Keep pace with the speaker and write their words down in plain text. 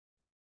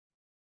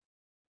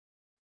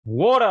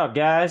What up,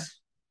 guys?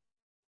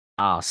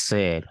 I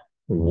said,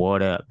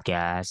 what up,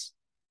 guys?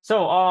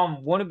 So,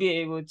 want to be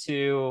able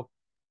to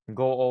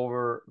go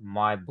over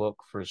my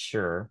book for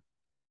sure.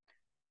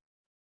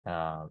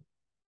 Um,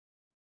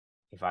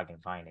 if I can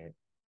find it.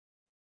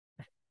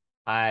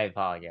 I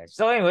apologize.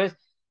 So, anyways,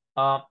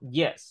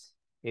 yes,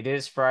 it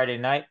is Friday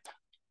night.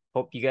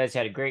 Hope you guys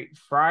had a great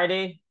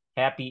Friday.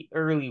 Happy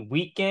early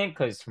weekend,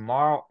 because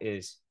tomorrow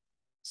is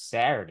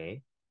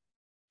Saturday.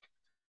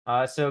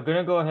 So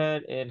gonna go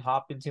ahead and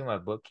hop into my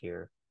book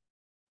here.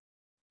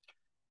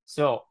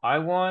 So I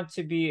want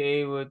to be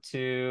able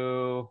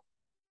to,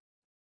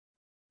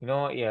 you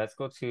know what? Yeah, let's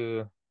go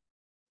to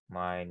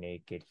my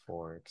Naked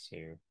Forex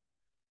here.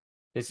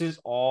 This is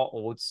all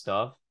old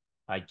stuff.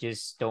 I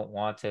just don't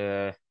want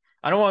to.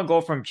 I don't want to go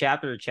from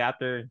chapter to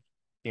chapter.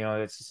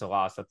 It's just a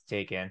lot of stuff to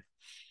take in.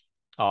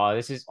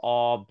 This is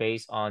all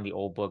based on the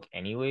old book,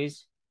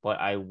 anyways. But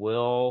I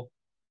will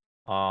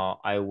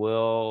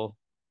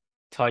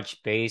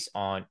touch base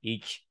on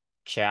each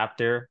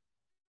chapter,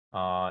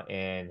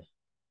 in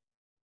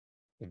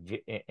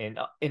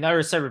in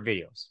other separate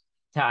videos.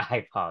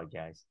 I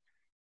apologize.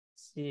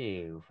 Let's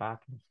see if I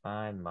can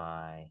find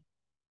my.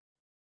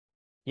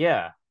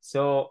 Yeah.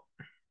 So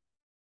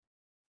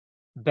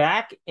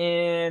back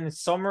in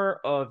summer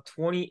of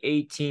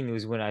 2018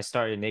 was when I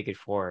started Naked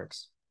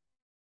Forex.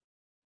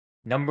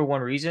 Number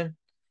one reason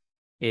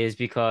is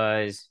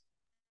because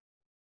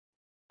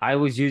I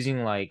was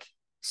using like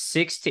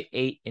 6 to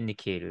 8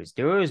 indicators.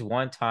 There was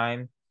one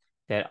time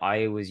that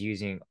I was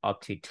using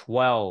up to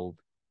 12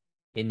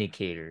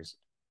 indicators,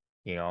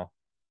 you know,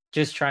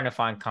 just trying to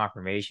find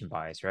confirmation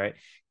bias, right?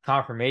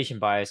 Confirmation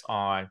bias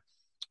on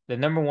the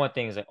number one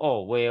thing is like,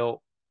 oh,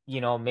 well,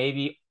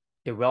 maybe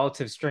the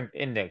relative strength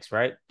index,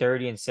 right?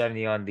 30 and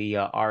 70 on the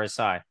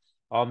RSI.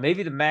 Or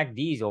maybe the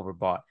MACD is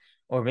overbought.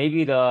 Or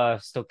maybe the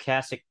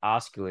stochastic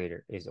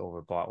oscillator is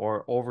overbought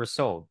or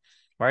oversold,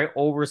 right?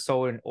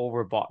 Oversold and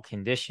overbought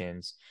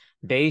conditions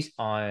based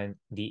on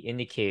the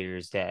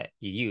indicators that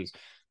you use.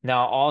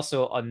 Now,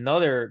 also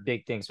another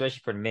big thing,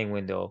 especially for the main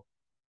window,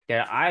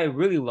 that I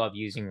really love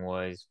using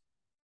was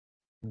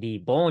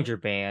the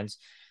Bollinger Bands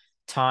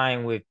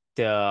tying with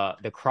the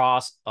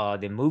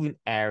moving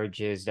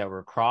averages that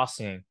were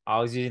crossing. I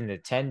was using the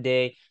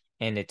 10-day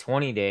and the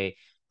 20-day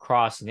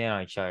crossing in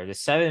on each other. The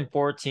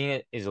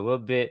 714 is a little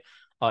bit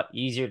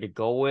easier to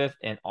go with,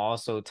 and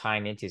also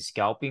tying into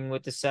scalping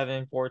with the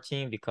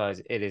 714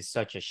 because it is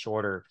such a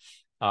shorter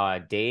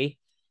day,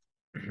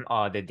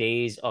 the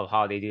days of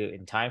how they do it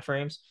in time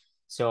frames.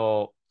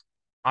 So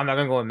I'm not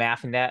gonna go with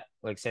math in that.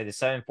 Like I said, the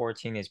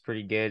 714 is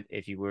pretty good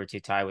if you were to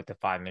tie with the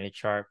 5 minute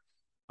chart.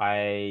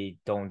 I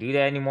don't do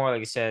that anymore.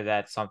 Like I said,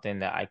 that's something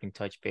that I can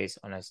touch base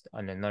on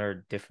on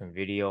another different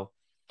video.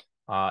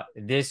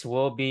 This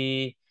will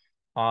be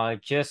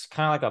just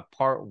kind of like a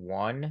part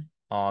one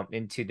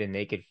into the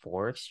naked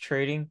forex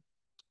trading.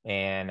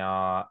 And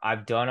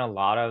I've done a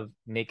lot of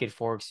naked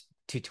forex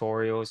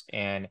tutorials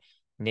and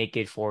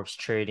naked forex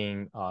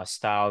trading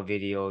style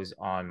videos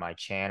on my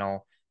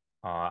channel.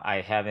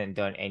 I haven't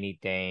done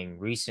anything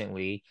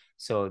recently,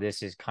 so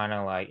this is kind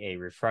of like a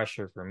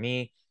refresher for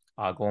me.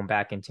 Going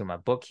back into my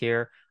book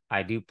here,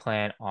 I do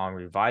plan on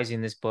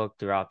revising this book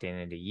throughout the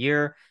end of the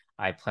year.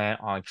 I plan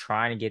on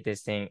trying to get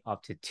this thing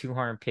up to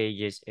 200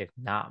 pages, if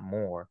not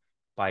more,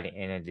 by the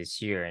end of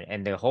this year.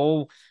 And the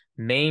whole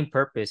main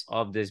purpose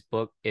of this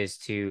book is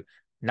to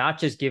not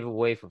just give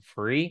away for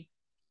free,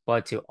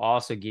 but to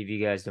also give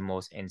you guys the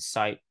most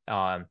insight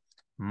on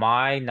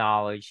my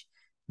knowledge,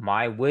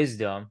 my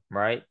wisdom,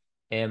 right?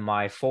 And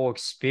my full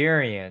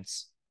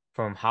experience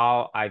from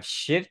how I've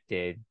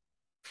shifted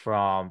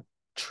from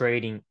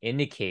trading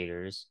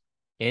indicators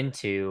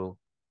into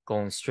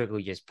going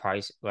strictly just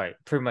price, like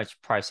pretty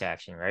much price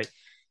action, right?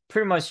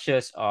 Pretty much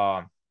just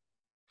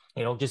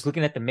just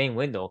looking at the main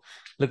window,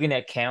 looking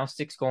at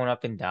candlesticks going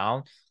up and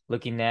down,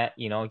 looking at,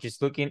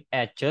 just looking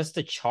at just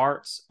the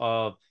charts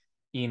of,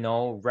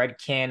 red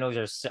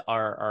candles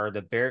are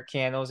the bear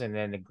candles, and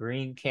then the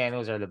green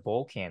candles are the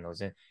bull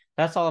candles. And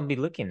that's all I'll be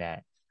looking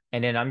at.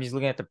 And then I'm just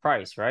looking at the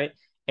price, right?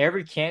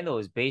 Every candle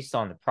is based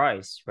on the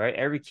price, right?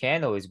 Every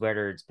candle is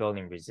whether it's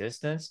building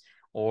resistance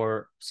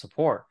or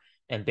support.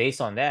 And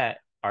based on that,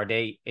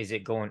 is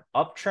it going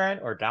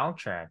uptrend or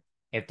downtrend?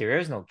 If there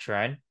is no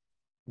trend,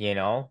 you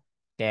know,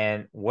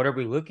 then what are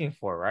we looking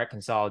for, right?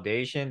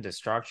 Consolidation, the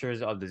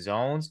structures of the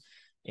zones,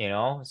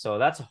 So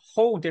that's a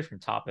whole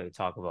different topic to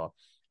talk about.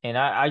 And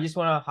I just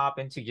want to hop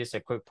into just a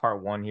quick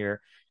part one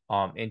here,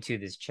 into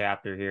this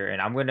chapter here.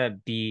 And I'm gonna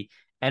be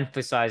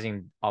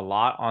emphasizing a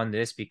lot on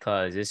this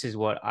because this is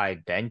what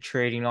I've been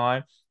trading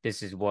on.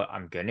 This is what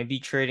I'm gonna be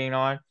trading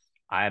on.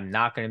 I am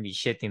not gonna be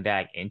shifting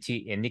back into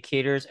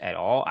indicators at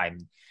all.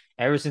 I'm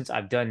Ever since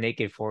I've done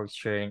naked forex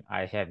trading,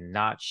 I have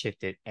not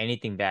shifted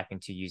anything back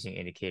into using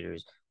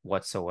indicators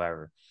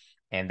whatsoever.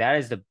 And that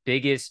is the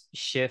biggest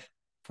shift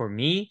for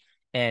me.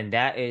 And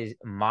that is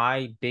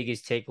my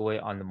biggest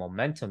takeaway on the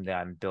momentum that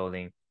I'm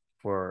building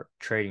for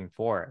trading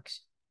forex.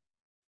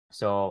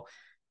 So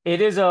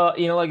it is like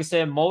I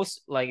said,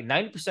 most like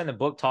 90% of the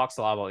book talks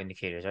a lot about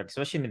indicators, right?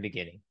 Especially in the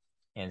beginning.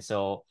 And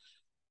so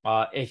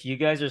if you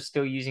guys are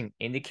still using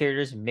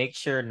indicators, make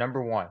sure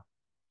number one,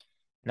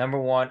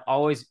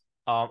 always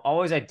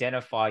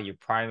identify your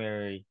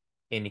primary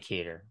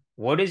indicator.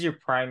 What is your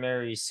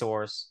primary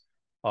source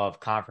of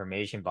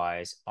confirmation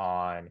bias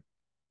on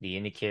the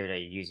indicator that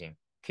you're using?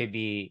 Could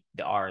be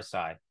the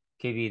RSI,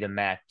 could be the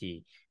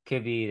MACD,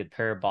 could be the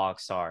parabolic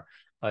SAR,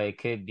 it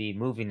could be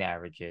moving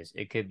averages,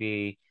 it could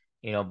be,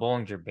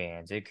 Bollinger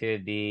Bands, it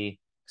could be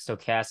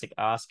stochastic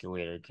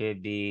oscillator, it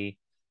could be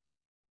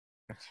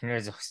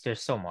there's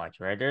so much,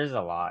 right? There's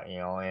a lot,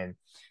 and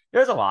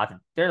there's a lot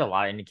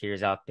of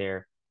indicators out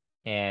there.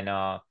 And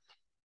I'm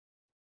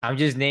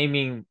just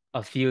naming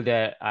a few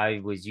that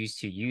I was used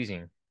to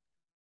using.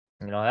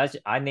 That's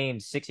I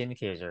named 6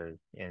 indicators already.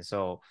 And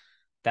so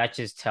that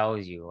just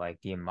tells you like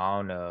the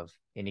amount of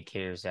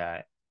indicators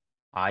that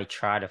I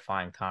try to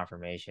find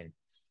confirmation.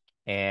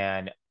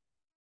 And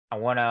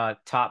let's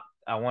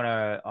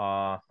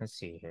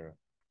see here.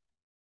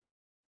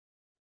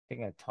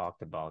 Think I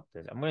talked about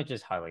this. I'm gonna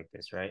just highlight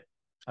this, right?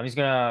 I'm just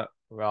gonna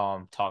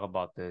talk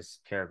about this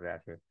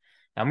paragraph here.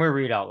 I'm gonna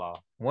read out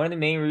loud. One of the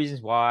main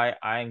reasons why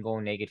I'm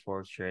going naked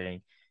forex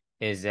trading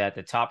is that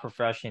the top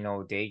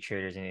professional day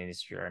traders in the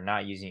industry are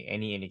not using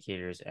any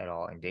indicators at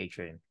all in day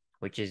trading,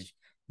 which is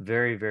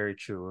very, very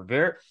true.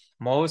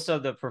 Most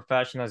of the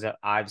professionals that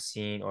I've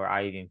seen or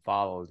I even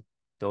followed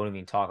don't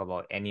even talk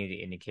about any of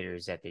the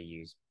indicators that they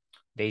use.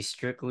 They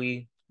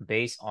strictly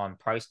base on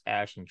price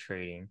action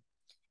trading,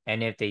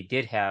 and if they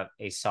did have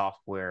a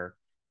software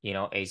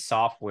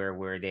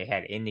where they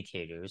had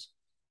indicators,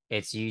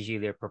 it's usually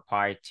their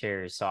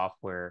proprietary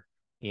software,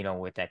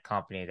 with that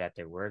company that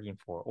they're working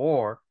for,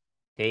 or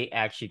they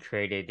actually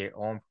created their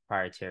own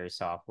proprietary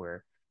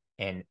software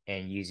and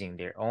using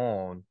their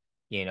own,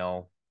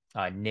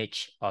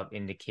 niche of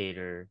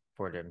indicator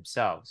for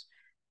themselves.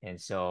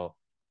 And so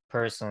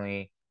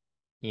personally,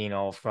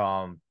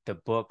 from the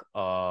book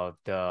of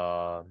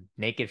the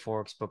Naked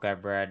Forex book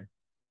I've read,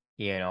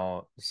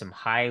 some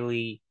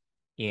highly,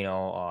 you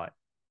know, uh,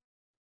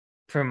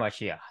 pretty much,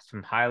 yeah,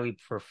 some highly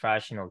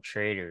professional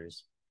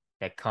traders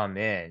that come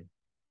in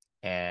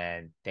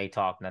and they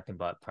talk nothing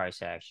but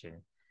price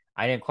action.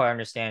 I didn't quite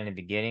understand in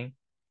the beginning,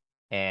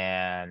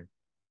 and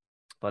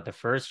but the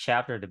first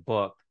chapter of the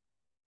book,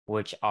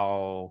 which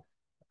I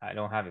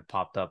don't have it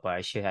popped up, but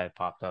I should have it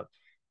popped up.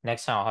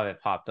 Next time I'll have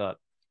it popped up.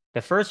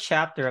 The first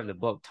chapter of the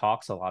book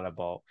talks a lot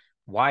about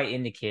why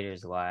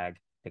indicators lag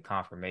the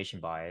confirmation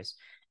bias,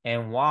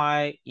 and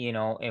why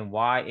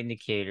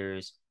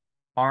indicators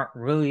aren't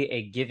really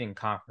a given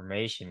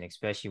confirmation,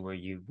 especially where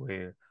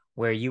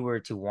you were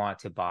to want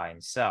to buy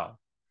and sell.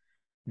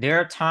 There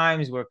are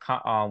times where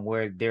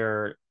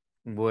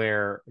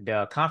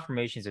the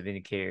confirmations of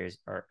indicators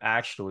are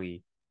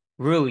actually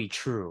really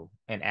true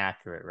and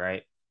accurate,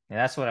 right? And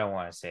that's what I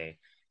want to say.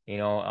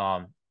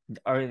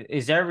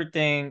 Is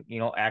everything,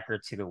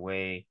 accurate to the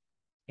way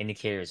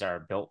indicators are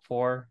built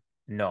for?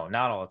 No,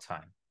 not all the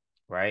time,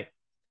 right?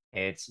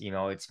 It's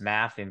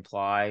math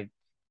implied,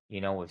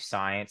 with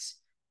science,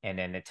 and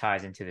then it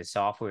ties into the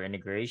software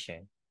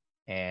integration.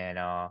 And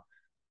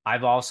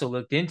I've also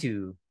looked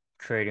into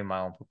creating my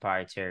own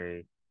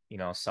proprietary,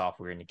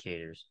 software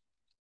indicators.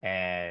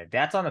 And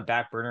that's on the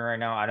back burner right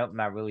now. I'm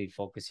not really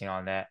focusing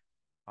on that.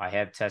 I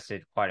have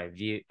tested quite a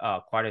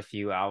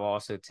few. I've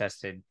also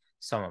tested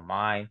some of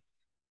mine.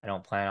 I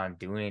don't plan on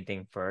doing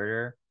anything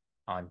further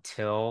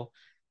until,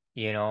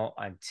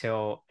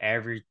 until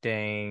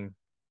everything,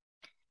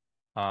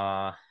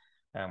 I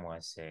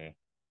want to say,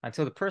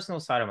 until the personal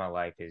side of my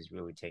life is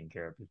really taken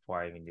care of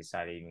before I even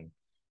decide to even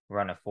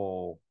run a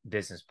full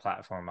business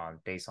platform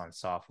based on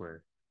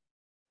software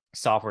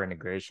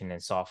integration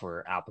and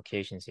software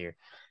applications here.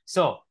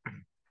 So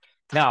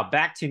now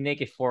back to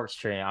naked forex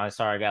trading. I'm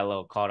sorry, I got a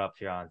little caught up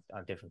here on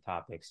different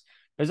topics.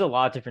 There's a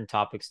lot of different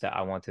topics that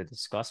I want to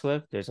discuss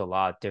with. There's a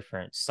lot of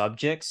different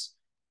subjects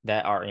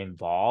that are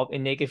involved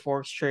in naked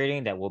forex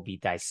trading that will be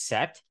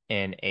dissect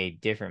in a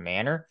different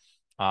manner.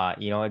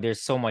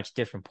 There's so much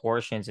different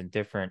portions and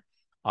different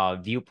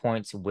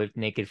viewpoints with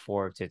naked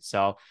forex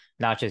itself.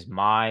 Not just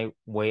my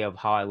way of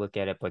how I look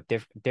at it, but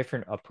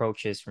different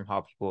approaches from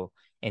how people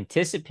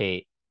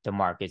anticipate the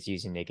markets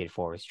using naked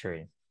forex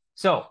trading.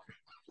 So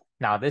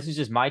now, this is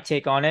just my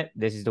take on it.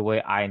 This is the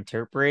way I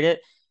interpret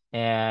it.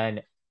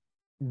 And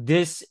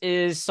this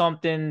is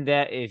something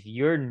that if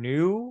you're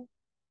new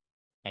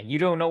and you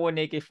don't know what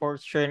naked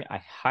forex trading, I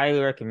highly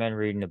recommend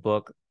reading the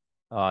book,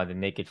 the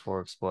Naked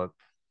Forex book.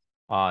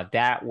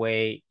 That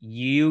way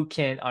you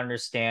can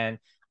understand.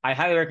 I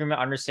highly recommend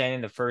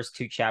understanding the first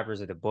 2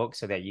 chapters of the book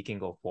so that you can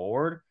go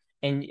forward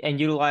and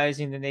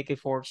utilizing the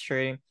naked forex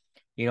trading.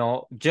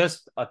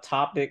 Just a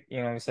topic,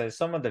 says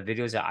some of the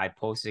videos that I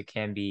posted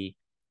can be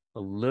a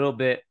little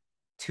bit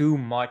too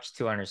much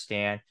to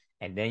understand,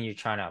 and then you're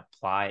trying to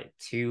apply it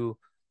to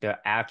the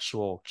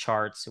actual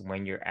charts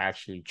when you're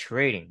actually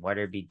trading,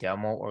 whether it be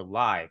demo or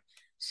live.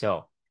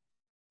 So,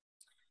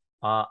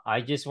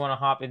 I just want to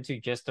hop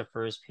into just the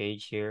first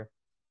page here.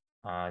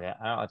 That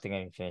I don't think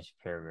I can finish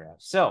the paragraph.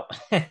 So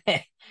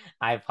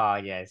I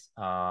apologize.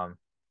 Yeah,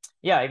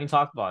 I even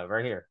talked about it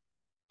right here.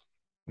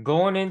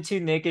 Going into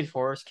Naked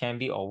Forex can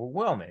be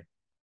overwhelming,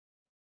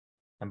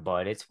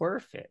 but it's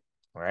worth it,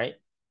 right?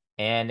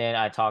 And then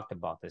I talked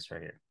about this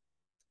right here.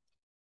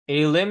 It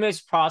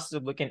eliminates process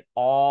of looking at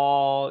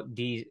all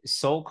these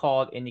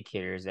so-called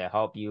indicators that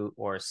help you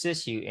or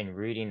assist you in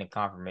reading the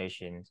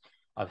confirmations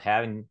of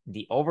having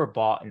the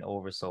overbought and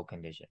oversold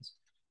conditions.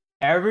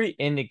 Every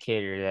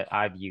indicator that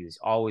I've used,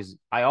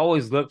 I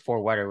always look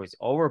for whether it was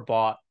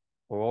overbought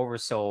or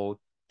oversold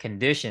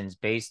conditions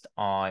based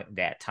on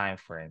that time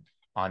frame,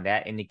 on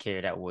that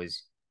indicator that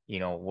was,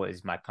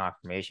 was my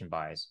confirmation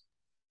bias,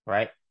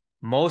 right?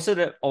 Most of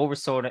the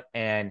oversold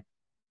and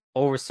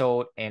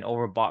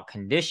overbought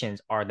conditions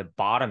are the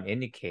bottom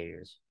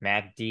indicators: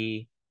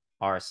 MACD,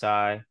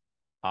 RSI,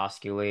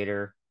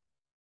 oscillator.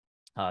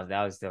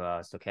 That was the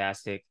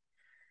stochastic.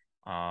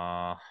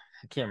 I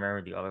can't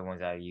remember the other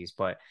ones I used,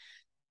 but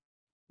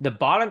the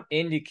bottom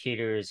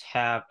indicators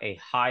have a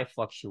high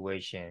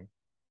fluctuation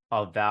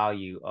of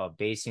value of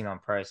basing on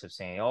price of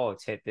saying, oh,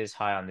 it's hit this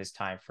high on this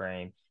time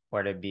frame,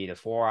 whether it be the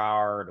 4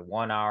 hour, the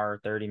 1 hour,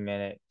 30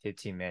 minute,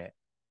 15 minute,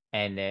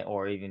 and then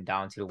or even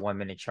down to the 1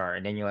 minute chart.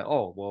 And then you're like,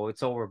 oh, well,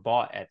 it's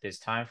overbought at this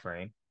time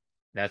frame.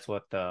 That's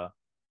what the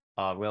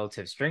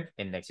relative strength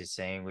index is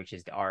saying, which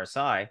is the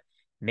RSI.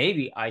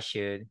 Maybe I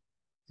should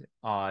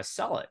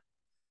sell it.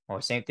 Or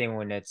same thing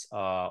when it's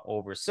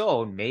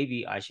oversold,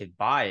 maybe I should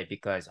buy it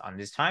because on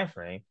this time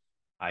frame,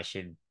 I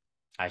should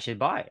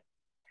buy it.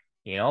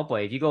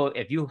 But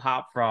if you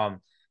hop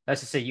from, let's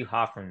just say you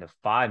hop from the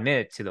 5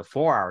 minute to the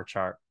 4 hour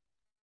chart,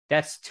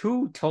 that's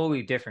two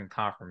totally different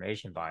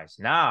confirmation buys.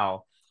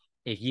 Now,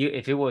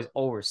 if it was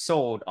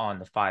oversold on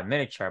the 5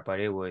 minute chart, but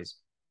it was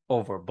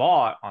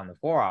overbought on the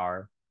 4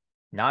 hour,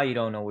 now you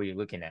don't know what you're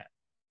looking at.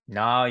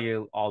 Now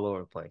you're all over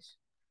the place.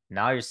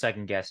 Now you're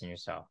second guessing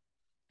yourself.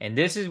 And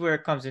this is where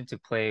it comes into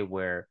play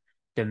where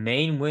the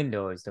main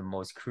window is the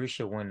most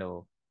crucial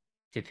window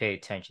to pay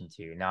attention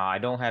to. Now, I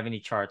don't have any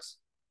charts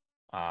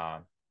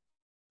and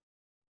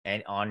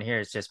on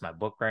here. It's just my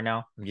book right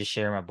now. I'm just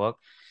sharing my book.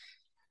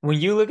 When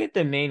you look at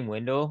the main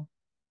window,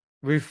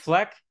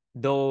 reflect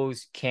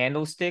those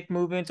candlestick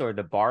movements or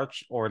the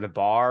bars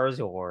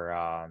or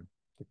I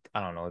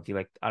don't know if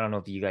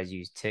you guys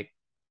use tick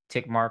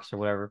marks or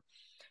whatever,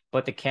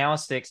 but the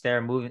candlesticks that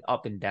are moving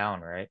up and down,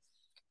 right?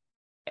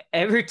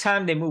 Every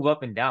time they move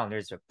up and down,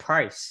 there's a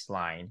price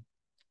line,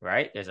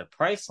 right? There's a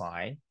price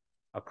line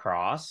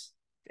across,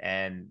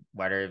 and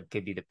whether it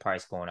could be the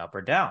price going up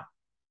or down,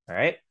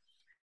 right?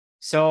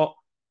 So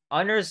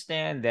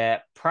understand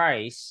that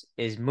price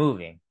is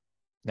moving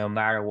no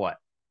matter what.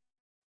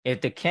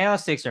 If the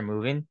candlesticks are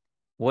moving,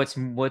 what's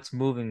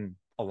moving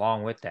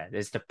along with that?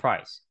 It's the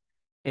price.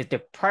 If the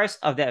price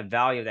of that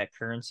value of that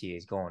currency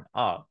is going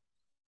up,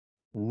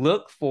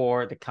 look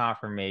for the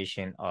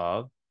confirmation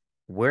of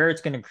where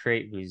it's going to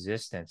create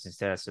resistance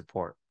instead of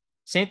support.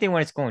 Same thing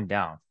when it's going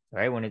down,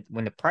 right?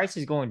 When the price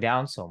is going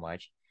down so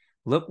much,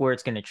 look where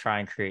it's going to try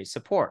and create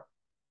support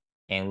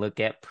and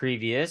look at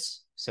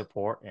previous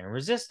support and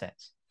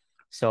resistance.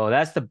 So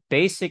that's the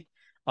basic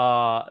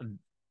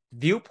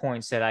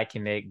viewpoints that I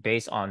can make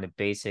based on the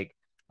basic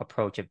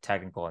approach of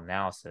technical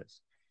analysis.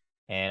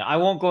 And I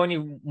won't go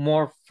any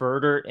more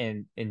further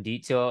in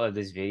detail of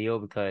this video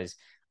because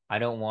I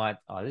don't want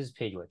this is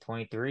page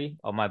 23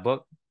 of my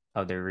book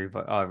of the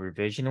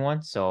revision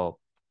one. So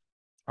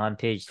on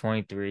page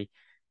 23,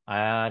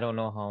 I don't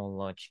know how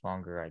much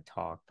longer I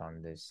talked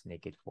on this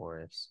Naked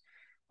Forex.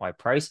 Why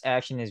price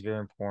action is very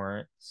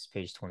important. It's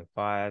page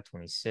 25,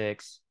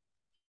 26.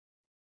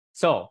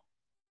 So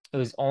it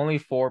was only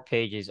 4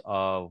 pages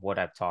of what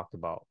I've talked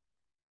about.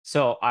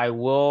 So I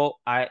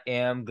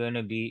am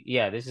gonna be,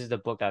 yeah, this is the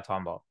book that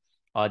I'm talking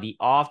about. The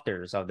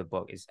authors of the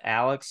book is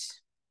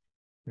Alex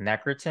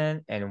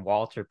Neckerton and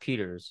Walter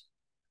Peters,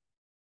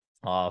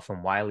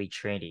 from Wiley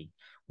Trading.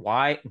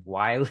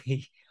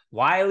 Wiley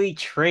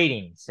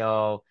Trading.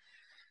 So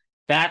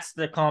that's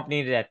the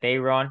company that they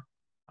run.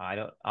 I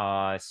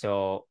don't,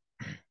 so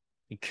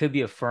it could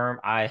be a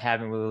firm. I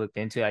haven't really looked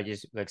into it. I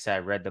just, like I said, I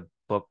read the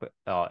book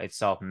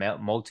itself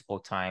multiple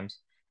times,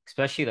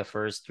 especially the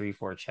first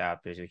 3-4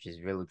 chapters, which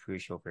is really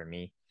crucial for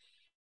me.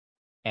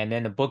 And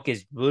then the book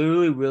is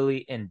really, really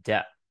in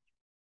depth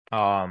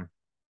for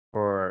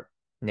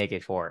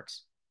Naked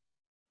Forex.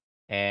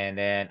 And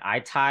then I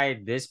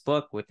tied this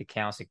book with the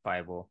Candlestick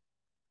Bible,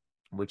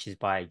 which is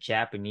by a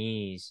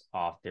Japanese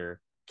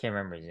author. Can't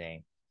remember his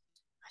name.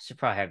 I should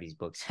probably have these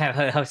books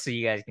so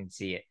you guys can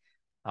see it.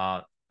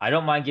 I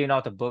don't mind giving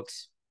out the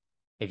books.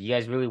 If you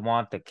guys really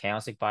want the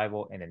Candlestick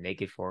Bible and the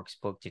Naked Forex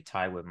book to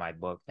tie with my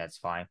book, that's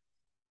fine.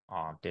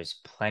 There's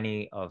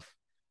plenty of,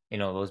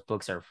 those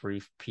books are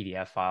free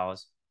PDF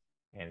files.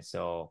 And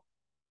so,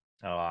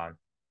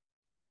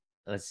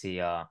 let's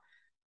see. Like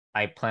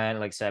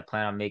I said, I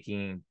plan on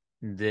making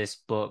this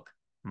book,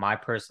 my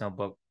personal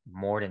book,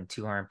 more than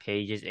 200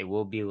 pages. It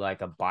will be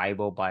like a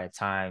Bible by the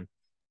time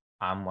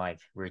I'm like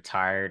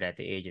retired at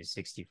the age of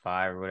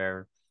 65 or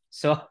whatever.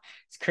 So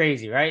it's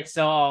crazy, right?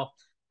 So,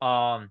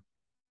 I'm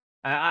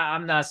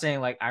not saying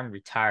like I'm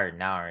retired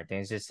now or anything.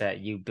 It's just that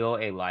you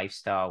build a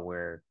lifestyle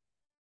where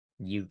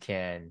you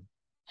can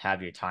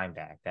have your time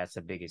back. That's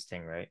the biggest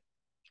thing, right?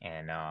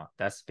 And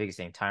that's the biggest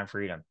thing, time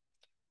freedom.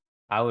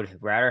 I would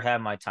rather have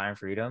my time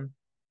freedom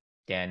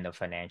than the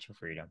financial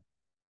freedom.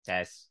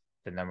 That's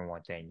the number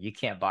one thing. You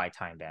can't buy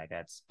time back.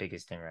 That's the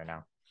biggest thing right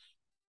now.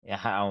 Yeah,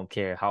 I don't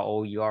care how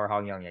old you are, how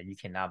young you are, you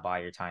cannot buy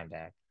your time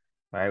back.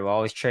 Right? We're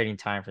always trading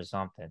time for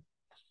something.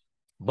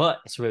 But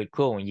it's really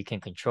cool when you can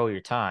control your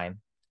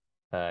time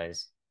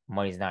because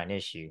money's not an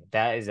issue.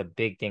 That is a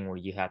big thing where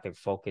you have to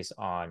focus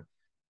on,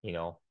 you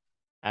know,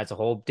 that's a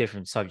whole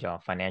different subject on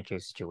financial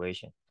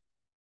situation.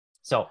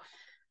 So,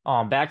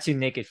 back to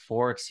Naked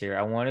Forex here.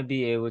 I want to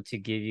be able to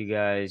give you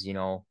guys,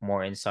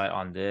 more insight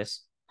on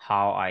this,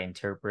 how I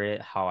interpret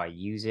it, how I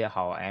use it,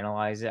 how I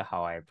analyze it,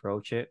 how I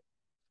approach it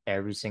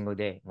every single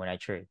day when I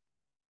trade,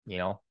 you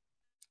know?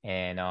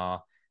 And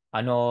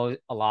I know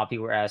a lot of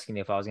people were asking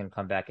if I was going to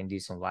come back and do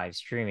some live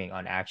streaming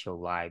on actual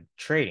live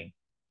trading.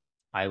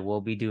 I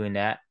will be doing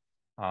that.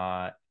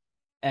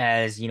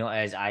 As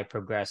as I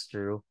progress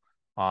through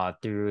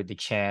the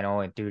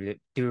channel and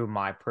through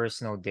my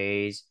personal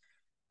days,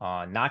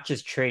 not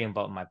just trading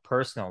but my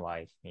personal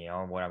life,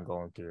 what I'm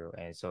going through.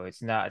 And so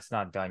it's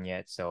not done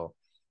yet, so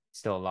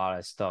still a lot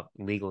of stuff,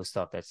 legal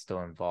stuff, that's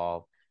still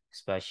involved,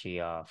 especially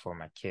for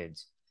my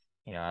kids.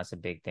 That's a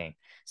big thing.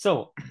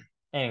 So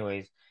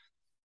anyways,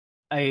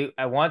 I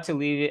want to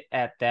leave it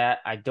at that.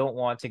 I don't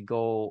want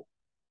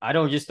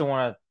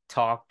to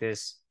talk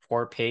this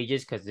 4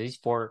 pages, because these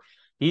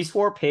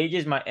four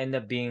pages might end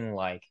up being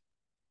like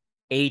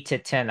 8 to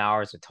 10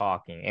 hours of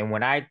talking. And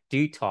when I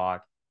do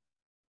talk,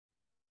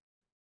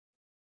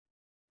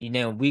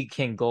 we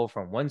can go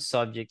from one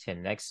subject to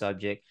the next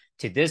subject,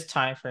 to this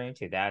time frame,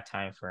 to that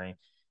time frame,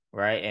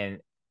 right?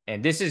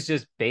 And this is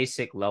just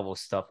basic level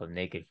stuff of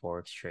naked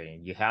forex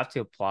trading. You have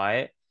to apply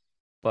it,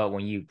 but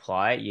when you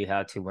apply it, you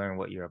have to learn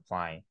what you're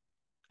applying.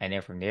 And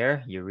then from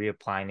there, you're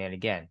reapplying it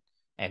again.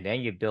 And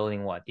then you're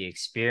building the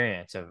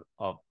experience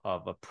of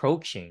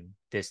approaching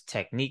this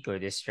technique or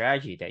this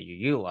strategy that you're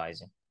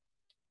utilizing.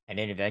 And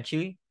then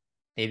eventually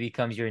it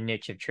becomes your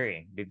niche of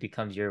trading. It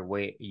becomes your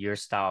way, your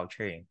style of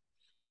trading.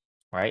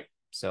 Right.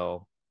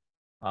 So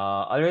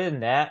other than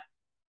that,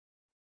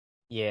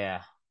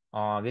 yeah.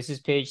 This is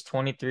page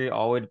 23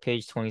 all the way to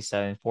page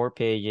 27, 4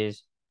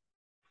 pages.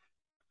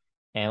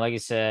 And like I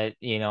said,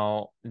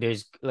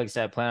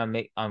 I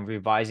plan on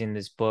revising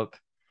this book,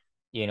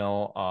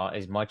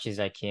 as much as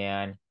I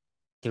can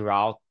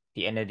throughout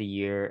the end of the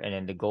year. And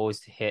then the goal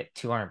is to hit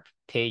 200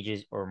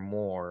 pages or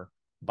more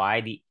by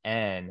the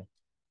end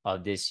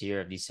of this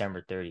year, of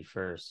December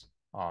 31st,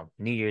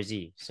 New Year's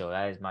Eve. So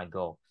that is my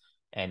goal.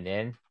 And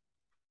then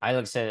like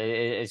I said,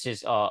 it's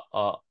just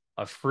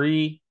a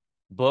free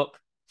book,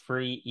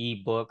 free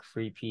ebook,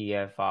 free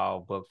PDF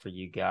file book for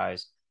you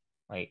guys.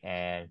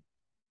 And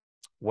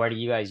whether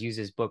you guys use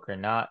this book or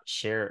not,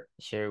 share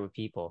it with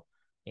people.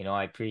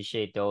 I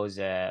appreciate those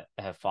that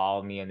have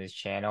followed me on this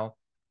channel,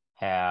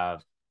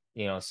 have,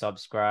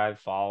 subscribed,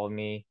 followed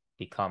me,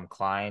 become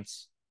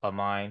clients of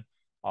mine,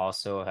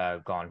 also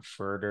have gone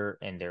further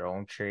in their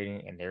own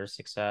trading and their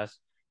success.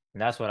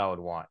 And that's what I would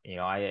want.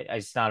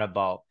 It's not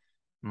about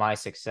my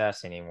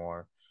success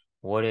anymore.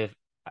 What if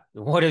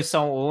what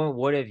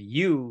if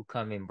you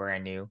come in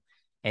brand new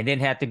and then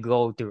have to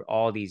go through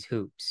all these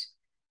hoops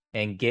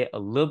and get a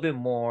little bit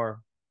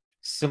more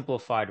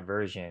simplified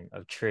version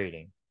of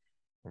trading,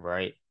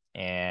 right?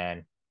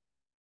 And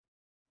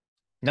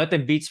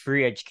nothing beats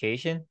free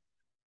education,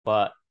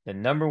 but the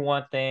number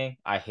one thing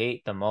I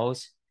hate the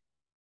most,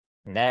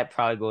 and that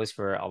probably goes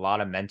for a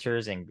lot of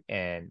mentors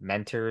and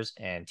mentors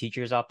and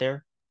teachers out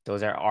there.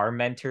 Those are our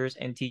mentors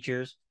and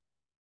teachers,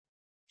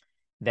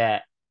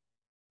 that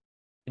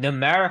no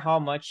matter how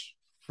much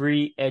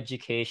free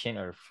education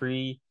or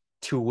free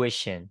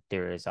tuition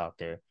there is out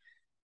there,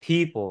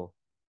 people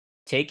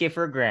take it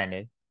for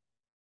granted,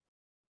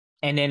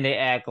 and then they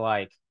act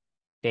like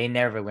they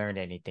never learned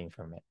anything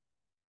from it.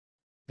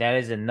 That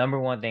is the number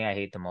one thing I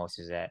hate the most,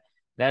 is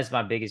that's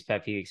my biggest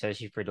pet peeve,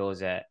 especially for those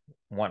that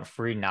want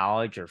free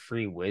knowledge or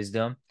free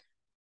wisdom.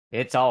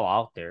 It's all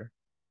out there,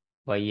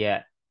 but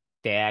yet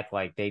they act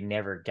like they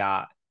never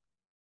got,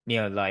 they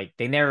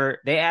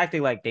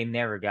acted like they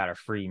never got a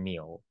free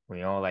meal,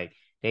 like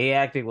they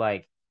acted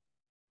like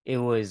it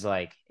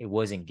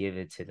wasn't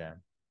given to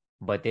them,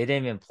 but they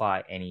didn't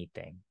apply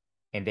anything,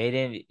 and they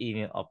didn't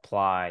even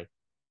apply,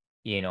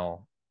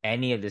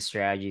 any of the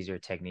strategies or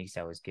techniques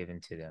that was given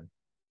to them.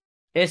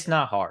 It's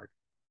not hard,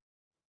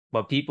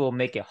 but people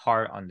make it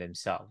hard on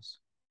themselves.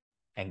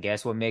 And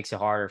guess what makes it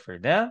harder for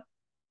them?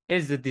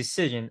 Is the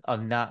decision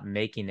of not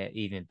making it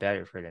even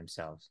better for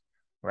themselves,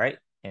 right?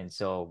 And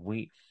so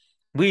we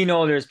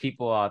know there's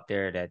people out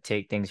there that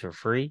take things for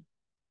free,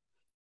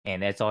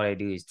 and that's all they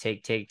do is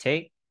take, take,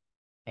 take,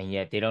 and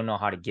yet they don't know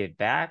how to give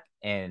back,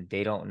 and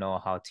they don't know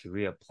how to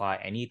reapply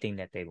anything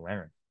that they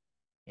learn,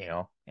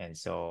 And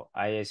so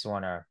I just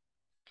want to,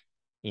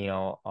 you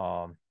know,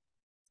 um,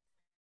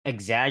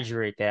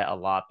 exaggerate that a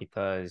lot,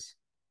 because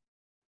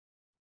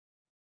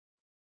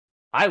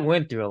I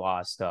went through a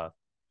lot of stuff.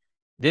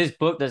 This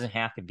book doesn't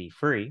have to be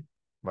free,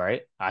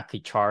 right? I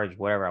could charge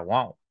whatever I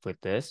want with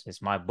this.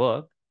 It's my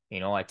book.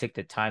 I took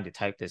the time to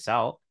type this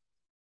out,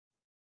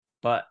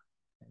 but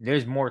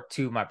there's more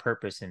to my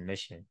purpose and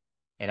mission.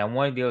 And I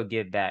want to be able to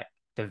give back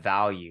the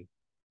value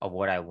of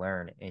what I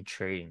learned in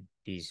trading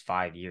these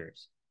 5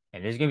 years.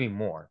 And there's gonna be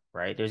more,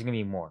 right? There's gonna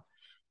be more.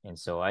 And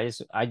so I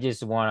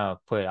just want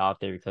to put it out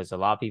there because a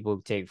lot of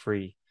people take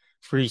free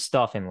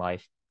stuff in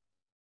life,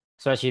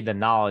 especially the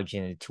knowledge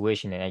and the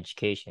tuition and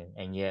education,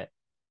 and yet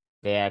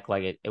they act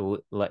like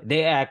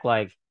they act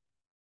like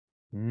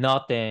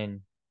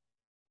nothing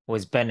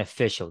was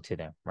beneficial to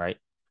them, right?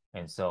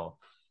 And so,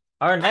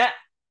 other than that,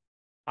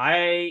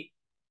 I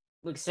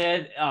like I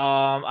said,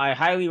 I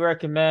highly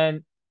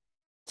recommend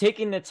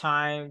taking the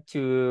time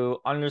to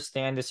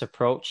understand this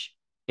approach.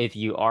 If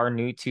you are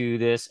new to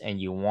this and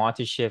you want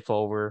to shift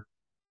over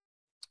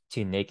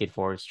to naked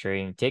forex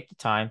trading, take the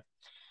time.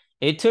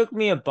 It took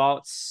me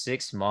about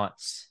 6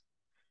 months.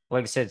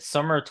 Like I said,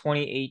 summer of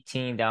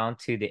 2018 down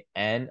to the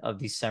end of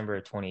December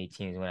of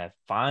 2018 is when I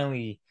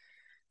finally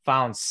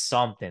found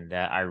something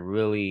that I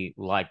really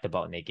liked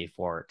about naked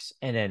forex.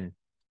 And then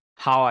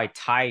how I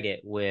tied it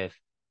with,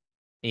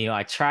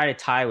 I tried to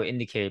tie with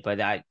indicator,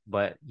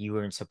 but you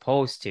weren't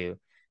supposed to.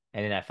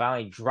 And then I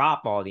finally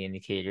drop all the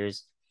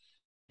indicators,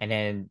 and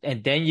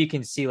then you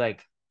can see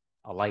like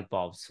a light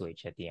bulb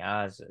switch at the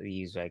end. As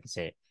use I can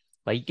say it.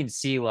 Like you can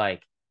see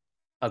like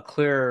a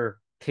clearer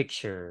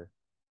picture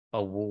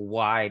of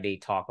why they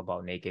talk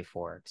about naked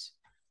forex.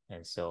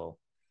 And so,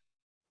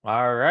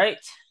 all right.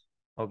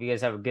 Hope you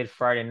guys have a good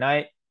Friday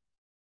night.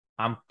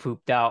 I'm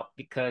pooped out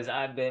because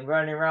I've been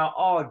running around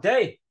all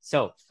day.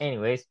 So,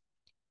 anyways,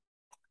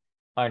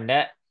 on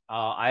that,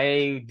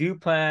 I do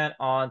plan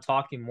on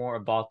talking more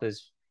about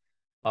this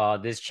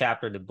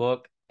chapter of the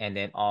book, and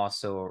then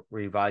also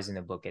revising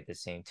the book at the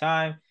same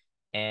time.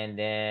 And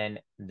then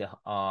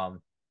the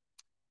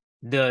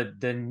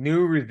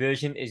new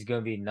revision is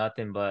gonna be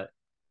nothing but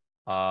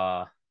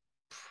uh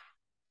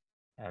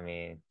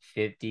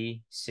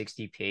 50,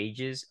 60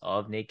 pages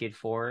of naked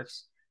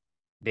forex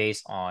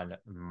based on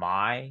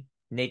my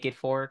naked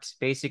forex,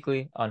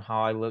 basically on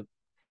how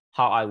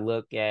I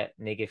look at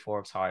naked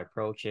forex, how I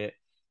approach it,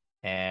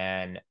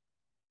 and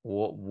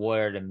what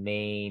are the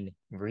main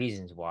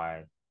reasons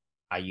why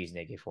I use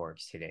naked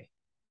forex today.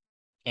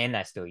 And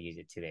I still use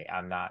it today.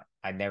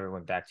 I never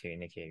went back to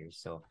indicators.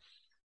 So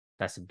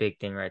that's a big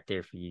thing right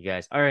there for you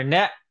guys. All right,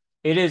 Nat,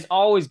 it is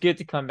always good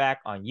to come back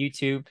on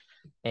YouTube.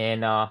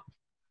 And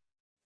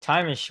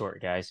time is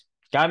short, guys.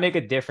 Gotta make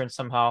a difference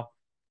somehow,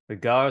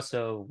 regardless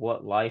of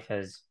what life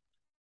has,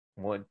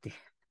 what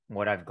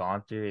what I've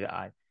gone through.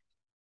 I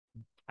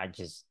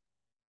just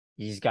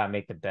you just gotta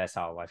make the best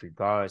out of life,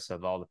 regardless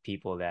of all the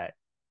people that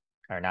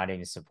are not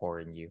even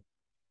supporting you.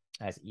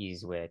 That's the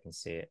easiest way I can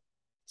say it.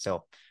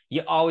 So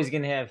you're always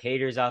gonna have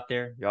haters out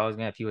there. You're always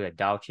gonna have people that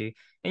doubt you,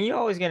 and you're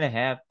always gonna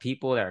have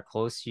people that are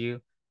close to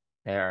you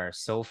that are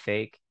so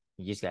fake.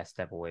 You just gotta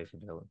step away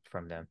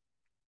from them.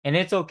 And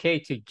it's okay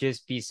to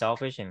just be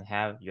selfish and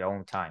have your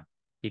own time,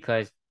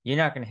 because you're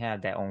not gonna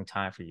have that own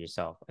time for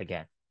yourself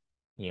again.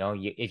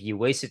 If you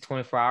wasted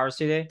 24 hours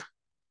today,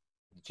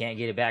 you can't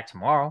get it back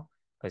tomorrow,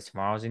 because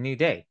tomorrow's a new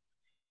day.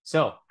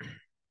 So,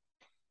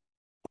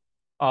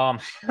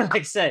 like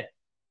I said,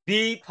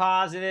 be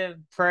positive,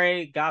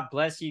 pray, God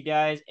bless you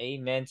guys,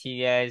 amen to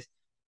you guys,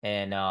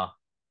 and I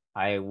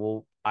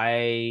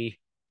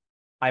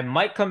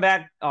might come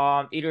back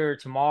either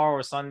tomorrow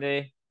or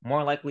Sunday,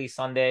 more likely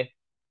Sunday.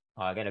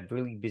 I got a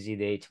really busy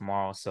day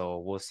tomorrow, so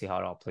we'll see how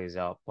it all plays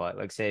out. But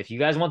like I said, if you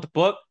guys want the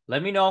book,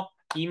 let me know.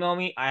 Email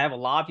me. I have a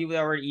lot of people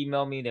that already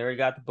emailed me. They already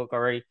got the book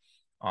already.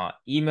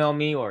 Email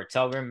me or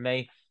telegram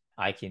me.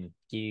 I can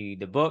give you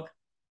the book.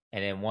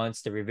 And then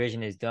once the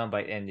revision is done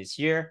by the end of this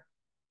year,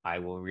 I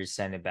will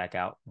resend it back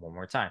out one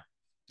more time.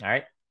 All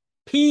right.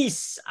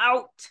 Peace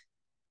out.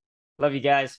 Love you guys.